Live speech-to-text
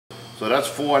So that's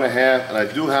 4.5, and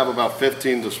I do have about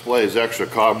 15 displays, extra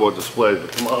cardboard displays.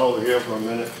 But come on over here for a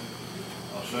minute.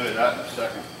 I'll show you that in a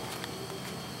second.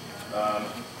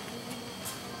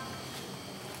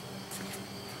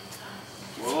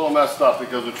 We're a little messed up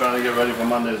because we're trying to get ready for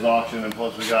Monday's auction, and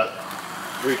plus we got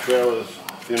 3 trailers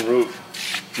en route.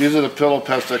 These are the pillow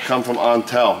pets that come from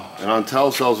Ontel, and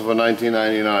Ontel sells them for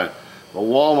 $19.99. But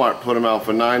Walmart put them out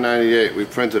for $9.98. We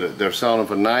printed it. They're selling them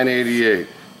for $9.88.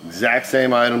 Exact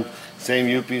same item, same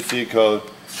UPC code,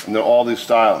 and they're all these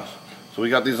styles. So we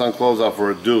got these on closeout for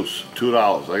a deuce,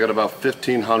 $2. I got about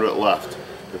 1,500 left.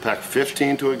 They pack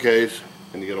 15 to a case,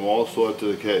 and you get them all sorted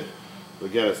to the case. So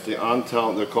again, it's the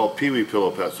Ontel. They're called Pee-wee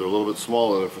pillow pets. They're a little bit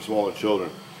smaller. They're for smaller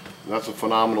children. And that's a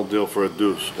phenomenal deal for a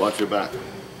deuce. Watch your back.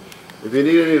 If you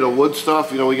need any of the wood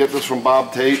stuff, you know, we get this from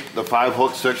Bob Tate, the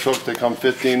 5-hook, 6-hook, they come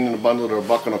 15 in a bundle, they're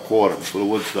 $1.25 for the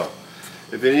wood stuff.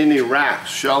 If you need any racks,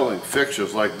 shelving,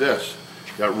 fixtures like this,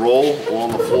 got roll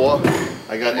on the floor,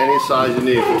 I got any size you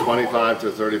need for $25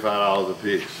 to $35 a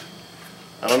piece.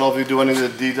 I don't know if you do any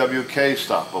of the DWK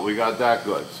stuff, but we got that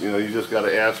good. So, you know, you just got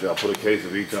to ask me, I'll put a case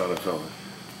of each on or something.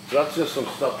 So that's just some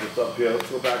stuff that's up here. Let's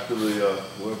go back to the,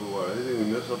 wherever we were. Anything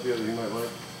we missed up here that you might like?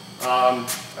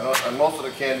 And most of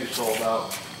the candy's sold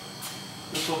out.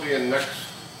 This will be in next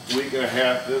week and a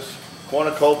half. This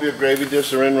cornucopia gravy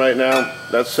dish are in right now.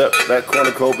 That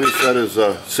cornucopia set is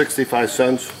 65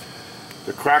 cents.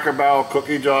 The Cracker Barrel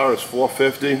cookie jar is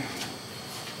 $4.50.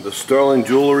 The sterling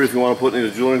jewelry, if you want to put in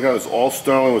the jewelry account, is all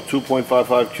sterling with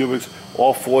 2.55 cubics,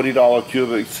 all $40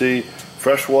 cubic C.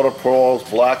 Freshwater pearls,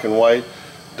 black and white.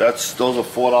 Those are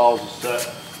 $4 a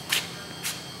set.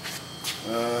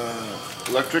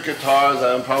 Electric guitars,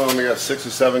 I'm probably only got 6 or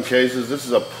 7 cases. This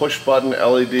is a push button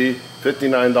LED,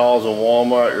 $59 in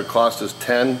Walmart. Your cost is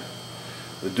 $10.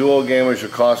 The Duo Gamers, your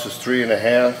cost is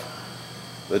 $3.50.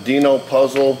 The Dino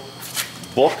Puzzle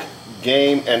book,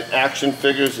 game, and action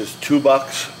figures is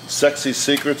 $2. Sexy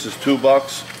Secrets is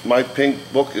 $2. My Pink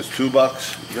book is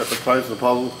 $2. You got the price of the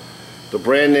puzzle. The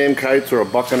brand name kites are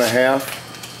 $1.50.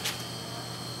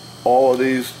 All of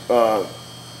these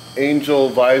Angel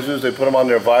visors, they put them on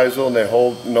their visor and they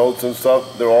hold notes and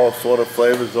stuff. They're all sort of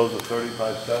flavors. Those are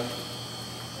 35 cents.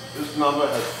 This number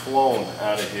has flown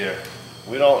out of here.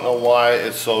 We don't know why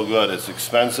it's so good. It's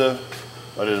expensive,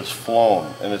 but it has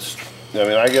flown. And it's, I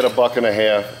mean, I get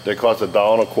 $1.50. They cost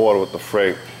 $1.25 with the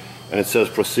freight. And it says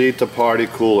proceed to party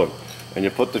cooler. And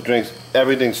you put the drinks,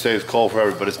 everything stays cold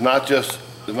forever. But it's not just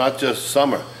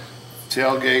summer.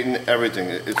 Tailgating, everything.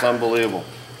 It's unbelievable.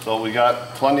 So we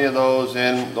got plenty of those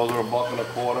in. Those are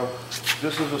 $1.25.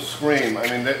 This is a scream. I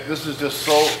mean, this is just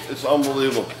so, it's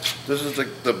unbelievable. This is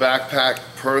the backpack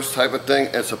purse type of thing.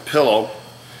 It's a pillow,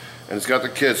 and it's got the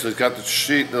kids. So it's got the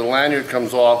sheet, the lanyard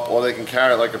comes off, or they can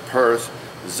carry it like a purse.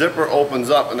 The zipper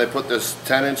opens up, and they put this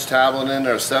 10-inch tablet in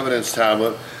there, a 7-inch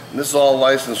tablet. And this is all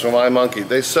licensed from iMonkey.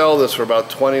 They sell this for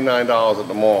about $29 at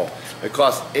the mall. It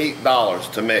costs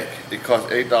 $8 to make. It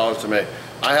costs $8 to make.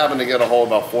 I happen to get a hold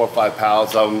of about 4 or 5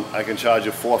 pallets of them. I can charge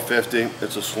you $4.50.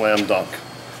 It's a slam dunk.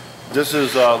 This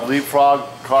is a Leapfrog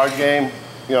card game.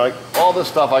 You know, like all this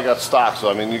stuff I got stocked,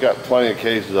 so I mean, you got plenty of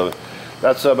cases of it.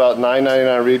 That's about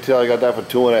 $9.99 retail. I got that for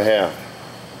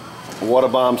 $2.50. Water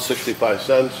bomb, 65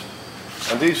 cents.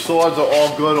 And these swords are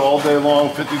all good all day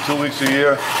long, 52 weeks a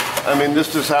year. I mean,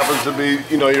 this just happens to be,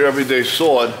 you know, your everyday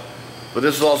sword. But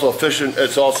this is also efficient.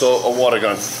 It's also a water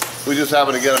gun. We just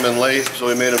happened to get them in late, so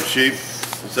we made them cheap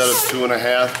instead of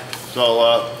 $2.50.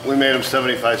 So we made them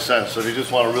 75 cents. So if you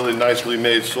just want a really nicely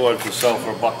made sword to sell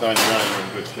for $1.99, you're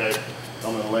in good shape.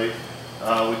 Coming late.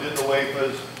 We did the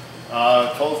wafers.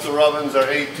 Toaster ovens are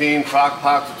 18. Crock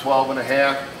pots are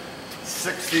 12.50.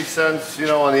 60 cents, you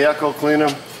know, on the Echo cleaner.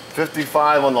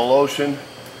 55 on the lotion.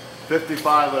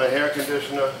 55 on a hair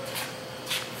conditioner.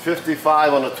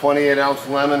 55 on a 28-ounce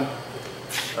lemon.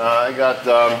 I got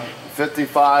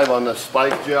 55 on the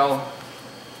spike gel.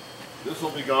 This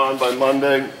will be gone by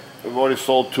Monday. We've already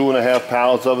sold 2.5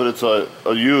 pallets of it. It's a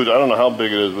huge, I don't know how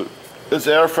big it is, but it's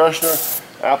air freshener.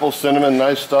 Apple cinnamon,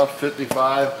 nice stuff,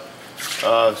 55.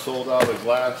 Sold out of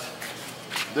glass.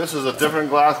 This is a different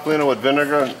glass cleaner with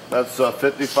vinegar. That's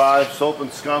 55. Soap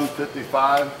and scum,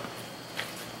 55.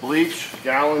 Bleach,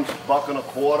 gallons,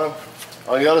 $1.25.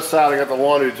 On the other side, I got the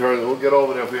laundry detergent. We'll get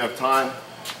over there if we have time.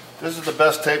 This is the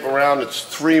best tape around. It's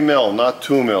 3 mil, not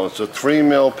 2 mil. It's a 3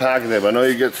 mil packing tape. I know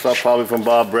you get stuff probably from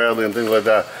Bob Bradley and things like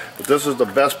that, but this is the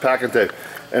best packing tape,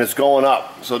 and it's going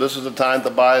up. So this is the time to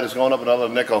buy it. It's going up another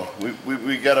nickel.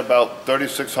 We get about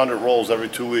 3,600 rolls every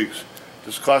 2 weeks.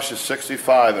 This costs you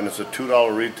 $65, and it's a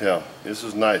 $2 retail. This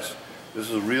is nice.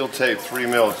 This is real tape, 3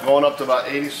 mil. It's going up to about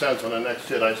 80 cents on the next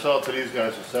hit. I sell it to these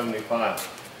guys for 75.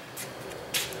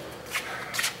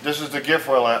 This is the gift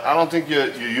rail. I don't think you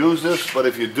use this, but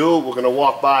if you do, we're going to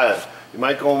walk by it. You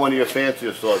might go in one of your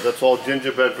fancier stores. That's all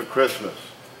gingerbread for Christmas.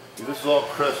 This is all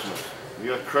Christmas. You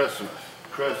got Christmas,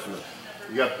 Christmas.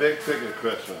 You got big ticket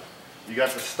Christmas. You got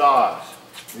the stars.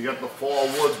 You got the fall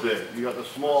wood bid. You got the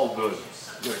small goods.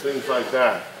 You got things like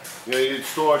that. You know, you need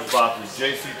storage boxes,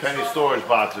 JCPenney storage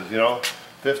boxes, you know,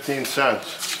 15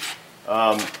 cents.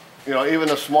 You know, even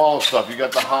the smaller stuff. You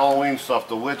got the Halloween stuff,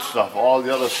 the witch stuff, all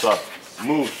the other stuff.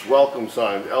 Moose, welcome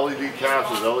signs, LED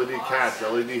castles, LED cats,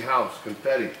 LED house,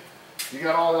 confetti. You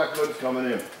got all that goods coming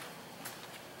in.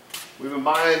 We've been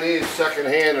buying these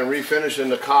secondhand and refinishing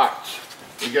the cots.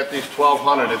 You get these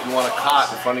 1,200 if you want a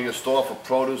cot in front of your store for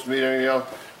produce, meat, anything else.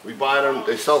 We buy them,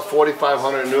 they sell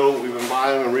 4,500 new. We've been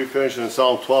buying them and refinishing and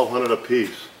selling 1,200 a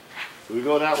piece. Do we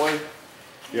go that way?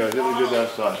 Yeah, I think we did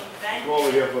that side. Go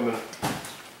over here for a minute.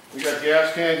 We got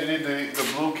gas cans. You need the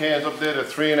blue cans up there, the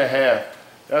 3.5.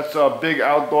 That's big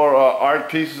outdoor art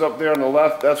pieces up there on the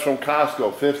left. That's from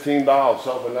Costco, $15.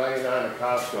 Sell for $99 at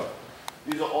Costco.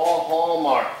 These are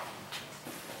all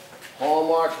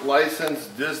Hallmark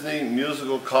licensed Disney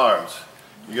musical cards.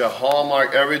 You got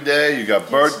Hallmark every day, you got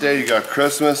birthday, you got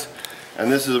Christmas,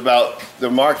 and this is about, they're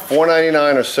marked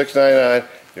 $4.99 or $6.99.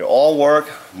 They all work,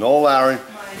 no Larry.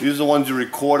 These are the ones you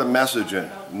record a message in,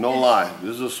 no lie.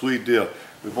 This is a sweet deal.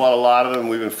 We bought a lot of them,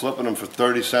 we've been flipping them for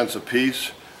 30 cents a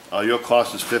piece. Your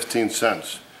cost is 15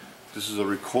 cents. This is a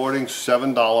recording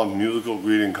 $7 musical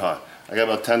greeting card. I got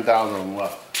about 10,000 of them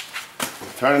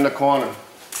left. Turning the corner.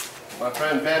 My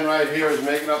friend Ben right here is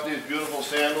making up these beautiful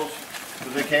sandals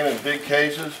because they came in big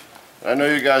cases. I know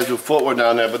you guys do footwear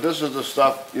down there, but this is the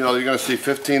stuff, you know, you're going to see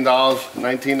 $15,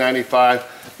 $19.95.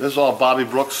 This is all Bobby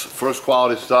Brooks first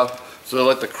quality stuff. So they're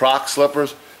like the Croc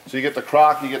slippers. So you get the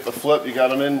Croc, you get the flip, you got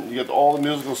them in, you get all the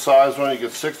musical size run, you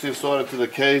get 60 assorted to the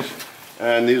case,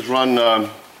 and these run, they'll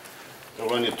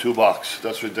run you $2.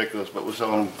 That's ridiculous, but we're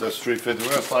selling them, that's $3.50. We're going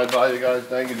to slide by you guys.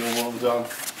 Thank you, doing well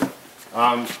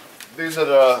done. These are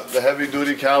the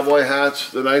heavy-duty cowboy hats,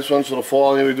 the nice ones for the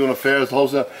fall. We're doing affairs,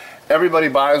 wholesale. Everybody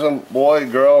buys them, boy,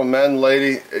 girl, men,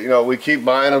 lady. You know, we keep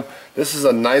buying them. This is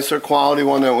a nicer quality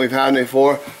one than we've had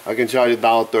before. I can charge you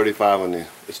 $1.35 on these.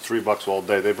 It's $3 all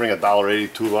day. They bring $1.80,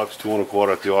 $2,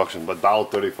 $2.25 at the auction, but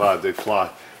 $1.35, they fly.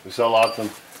 We sell lots of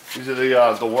them. These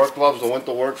are the work gloves, the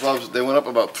winter work gloves. They went up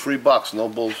about $3. No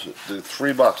bullshit. They're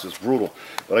 $3. It's brutal.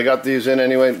 But I got these in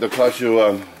anyway. They cost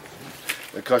you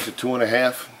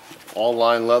 $2.50. All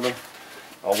lined leather.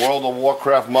 World of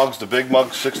Warcraft mugs, the big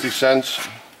mugs, 60 cents.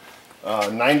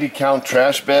 90 count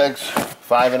trash bags,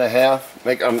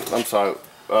 5.5. I'm sorry,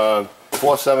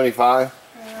 $4.75.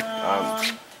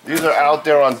 These are out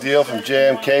there on deal from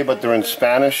JMK, but they're in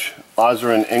Spanish. Ours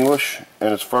are in English,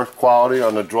 and it's first quality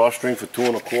on the drawstring for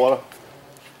 $2.25.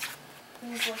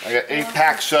 I got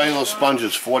 8-pack cellular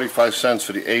sponges, 45 cents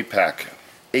for the 8-pack.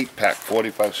 8-pack,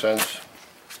 45 cents.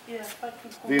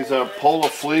 These are Polar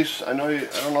Fleece. I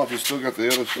don't know if you still got the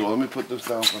other store. Let me put this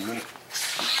down for a minute.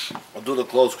 I'll do the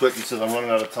close quick. He says I'm running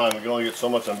out of time. We can only get so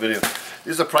much on video.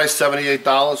 These are priced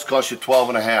 $78. Cost you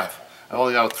 $12.50. I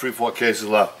only got 3-4 cases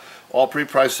left. All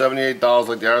pre-priced $78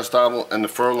 like the Aristotle and the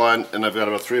fur line, and I've got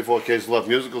about 3 or 4 cases left.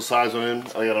 Musical size on them.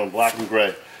 I got on black and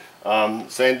gray.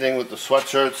 Same thing with the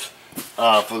sweatshirts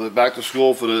for the back to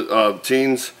school for the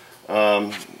teens.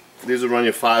 These will run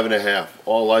you $5.50.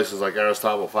 All licensed like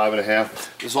Aristotle, $5.50.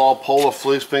 This is all Polar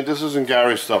Fleece pink. This isn't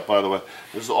Gary's stuff, by the way.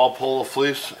 This is all Polar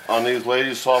Fleece on these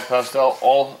ladies, soft pastel.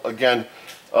 All, again,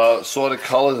 sorted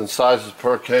colors and sizes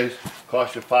per case.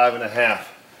 Cost you $5.50.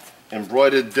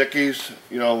 Embroidered Dickies,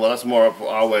 you know, well, that's more up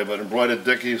our way, but embroidered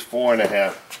Dickies,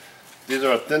 $4.50. These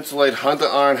are a thin-slate Hunter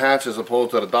iron hats as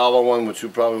opposed to the dollar one, which you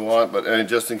probably want, but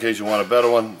just in case you want a better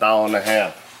one,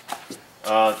 $1.50.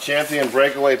 Champion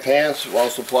breakaway pants, while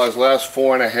supplies last,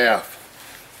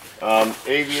 $4.50.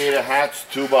 Aviator hats,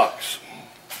 $2.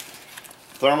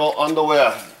 Thermal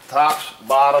underwear, tops,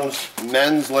 bottoms,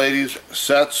 men's, ladies,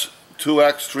 sets,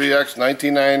 2X, 3X,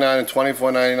 $19.99 and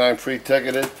 $24.99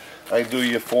 pre-ticketed. I do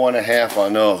you $4.50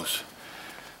 on those.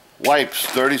 Wipes,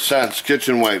 30 cents,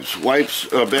 kitchen wipes. Wipes,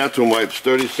 bathroom wipes,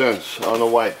 30 cents on the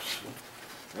wipes.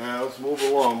 Now let's move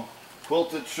along.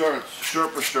 Quilted shirts,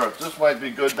 Sherpa shirts. This might be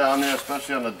good down there,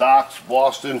 especially on the docks,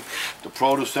 Boston, the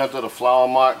Produce Center, the Flower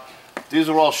Mart. These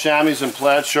are all chamois and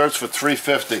plaid shirts for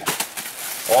 $3.50.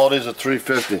 All these are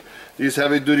 $3.50. These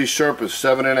heavy-duty Sherpas,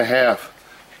 $7.50.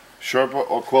 Sherpa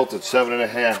or quilted,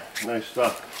 $7.50. Nice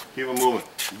stuff. Keep it moving.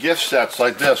 Gift sets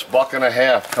like this,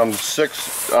 $1.50. Comes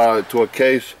 6 to a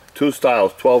case, 2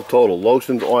 styles, 12 total.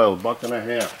 Lotions, oils,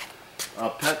 $1.50.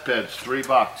 Pet beds, $3.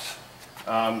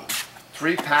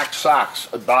 3-pack socks,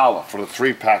 $1 for the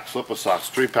 3-pack slipper socks.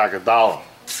 3-pack, $1.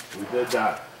 We did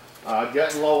that.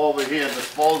 Getting low over here,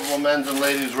 disposable men's and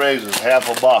ladies razors,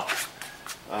 $1/2.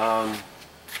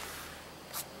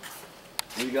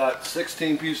 We got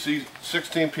 16-piece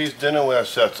dinnerware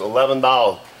sets,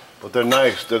 $11. But they're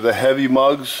nice. They're the heavy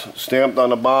mugs, stamped on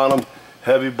the bottom,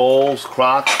 heavy bowls,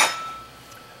 Crocs.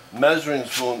 Measuring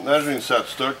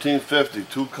sets, $13.50,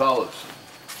 2 colors.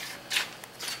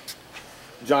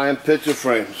 Giant picture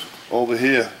frames over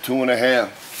here, 2.5.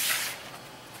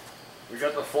 We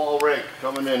got the fall rake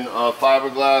coming in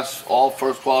fiberglass, all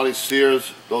first quality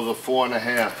Sears. Those are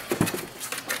 4.5.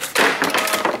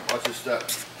 Watch your step.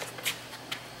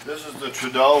 This is the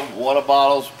Trudeau water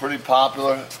bottles, pretty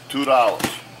popular, $2.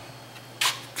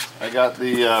 I got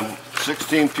the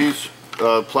 16-piece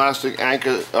plastic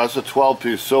anchor. That's a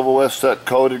 12-piece silverware set,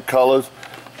 coated colors,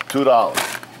 $2.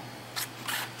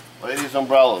 Ladies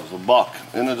umbrellas,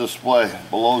 $1 in the display,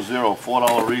 below zero,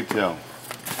 $4 retail.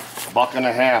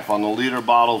 $1.50 on the liter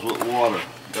bottles with water.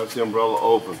 That's the umbrella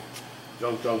open.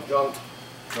 Jump, jump, jump.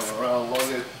 Come around, lug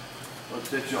it. Let's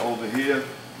hit you over here.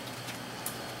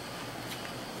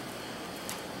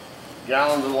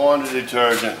 Gallons of laundry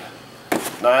detergent.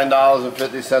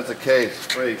 $9.50 a case.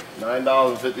 Free.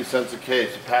 $9.50 a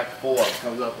case. Pack 4.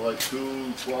 Comes up like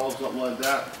 $2.12, something like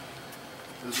that.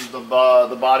 This is the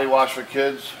body wash for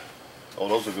kids. Oh,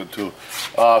 those are good too.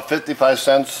 55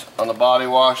 cents on the body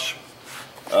wash.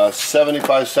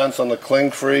 75 cents on the cling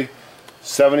free,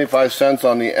 75 cents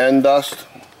on the end dust.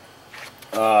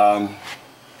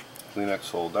 Kleenex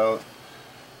sold out.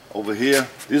 Over here,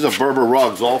 these are Berber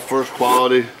rugs, all first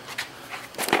quality,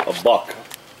 $1.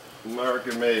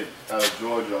 American made out of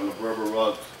Georgia on the Berber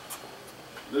rugs.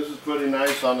 This is pretty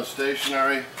nice on the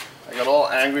stationery. I got all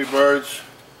Angry Birds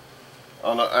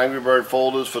on the Angry Bird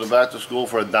folders for the back to school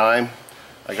for $0.10.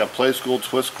 I got Play School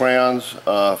twist crayons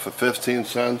for 15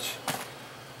 cents.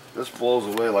 This blows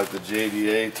away like the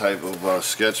JDA type of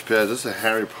sketch pads. This is a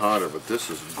Harry Potter, but this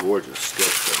is gorgeous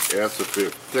sketch pad. Amphitheater,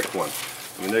 thick one.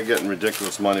 I mean, they're getting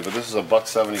ridiculous money, but this is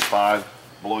 $1.75.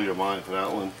 Blow your mind for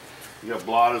that one. You got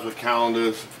blotters with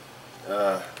calendars.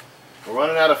 We're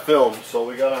running out of film, so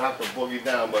we're gonna have to boogie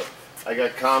down. But I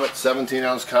got Comet,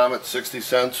 17-ounce Comet, 60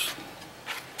 cents.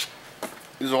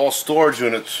 These are all storage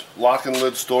units, lock and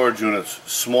lid storage units.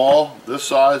 Small, this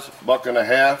size,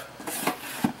 $1.50.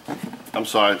 I'm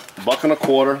sorry,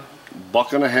 $1.25,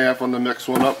 $1.50 on the mixed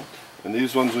one up, and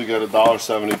these ones we get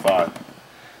 $1.75.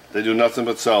 They do nothing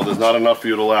but sell. There's not enough for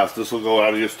you to last. This will go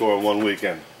out of your store in one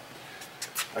weekend.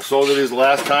 I sold you these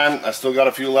last time. I still got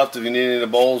a few left if you need any of the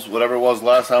bowls. Whatever it was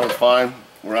last time was fine.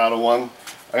 We're out of one.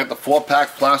 I got the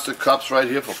 4-pack plastic cups right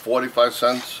here for 45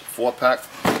 cents. 4-pack.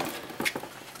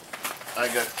 I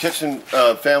got kitchen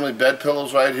family bed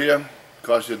pillows right here.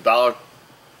 Cost you $1.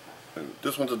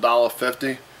 This one's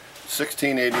 $1.50.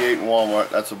 $16.88 in Walmart.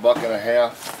 That's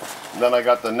 $1.50. Then I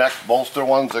got the neck bolster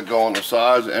ones that go on the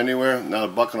sides anywhere. Now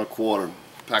 $1.25.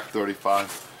 Pack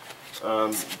 35.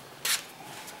 I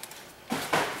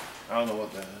don't know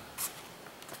what that is.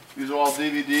 These are all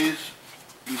DVDs.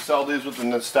 We sell these with the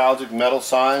nostalgic metal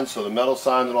signs. So the metal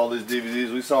signs and all these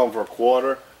DVDs, we sell them for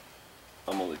 $0.25.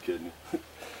 I'm only kidding.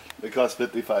 They cost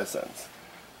 55 cents.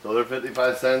 So they're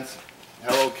 55 cents.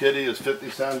 Hello Kitty is 50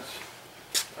 cents.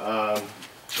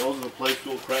 Those are the Play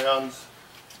School crayons.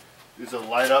 These are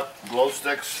light up glow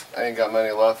sticks. I ain't got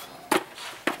many left.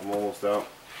 I'm almost out.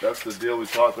 That's the deal we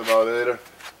talked about later.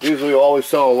 These we always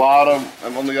sell a lot of.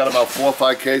 I've only got about 4 or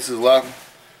 5 cases left.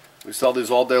 We sell these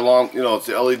all day long. You know, it's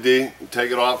the LED. You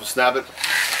take it off and snap it.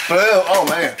 Oh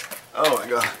man. Oh my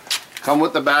god. Come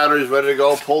with the batteries ready to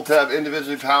go. Pull tab,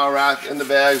 individually power rack in the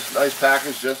bags. Nice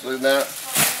package just like that.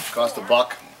 Cost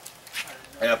 $1.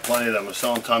 I got plenty of them. We're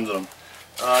selling tons of them.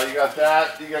 You got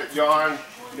that, you got yarn,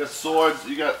 you got swords,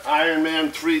 you got Iron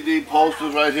Man 3D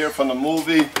posters right here from the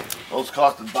movie. Those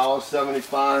cost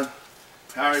 $1.75.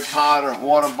 Harry Potter,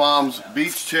 water bombs,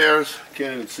 beach chairs.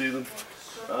 Can't even see them.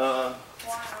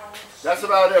 That's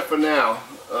about it for now.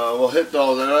 We'll hit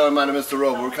those. I know I might have missed the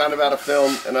road, but we're kind of out of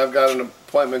film, and I've got an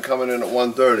appointment coming in at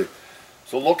 1:30.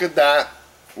 So look at that.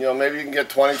 You know, maybe you can get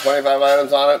 20, 25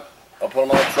 items on it. I'll put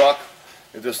them on a truck.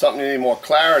 If there's something you need more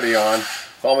clarity on,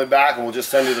 call me back and we'll just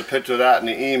send you the picture of that in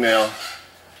the email.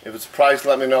 If it's priced,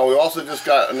 let me know. We also just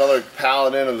got another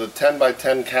pallet in of the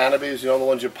 10x10 canopies, you know, the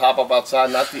ones you pop up outside,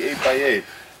 not the 8x8.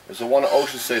 It's the one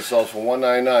Ocean State sells for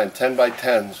 $1.99,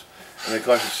 10x10s, and they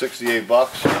cost you 68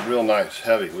 bucks. Real nice,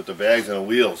 heavy, with the bags and the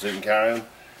wheels. You can carry them.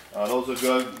 Those are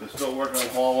good. They're still working on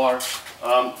Hallmark.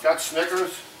 Got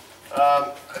Snickers.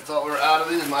 I thought we were out of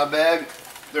these. My bag.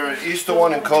 They're an Easter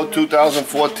one in code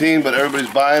 2014, but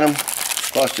everybody's buying them.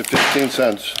 Cost you 15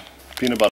 cents. Peanut butter.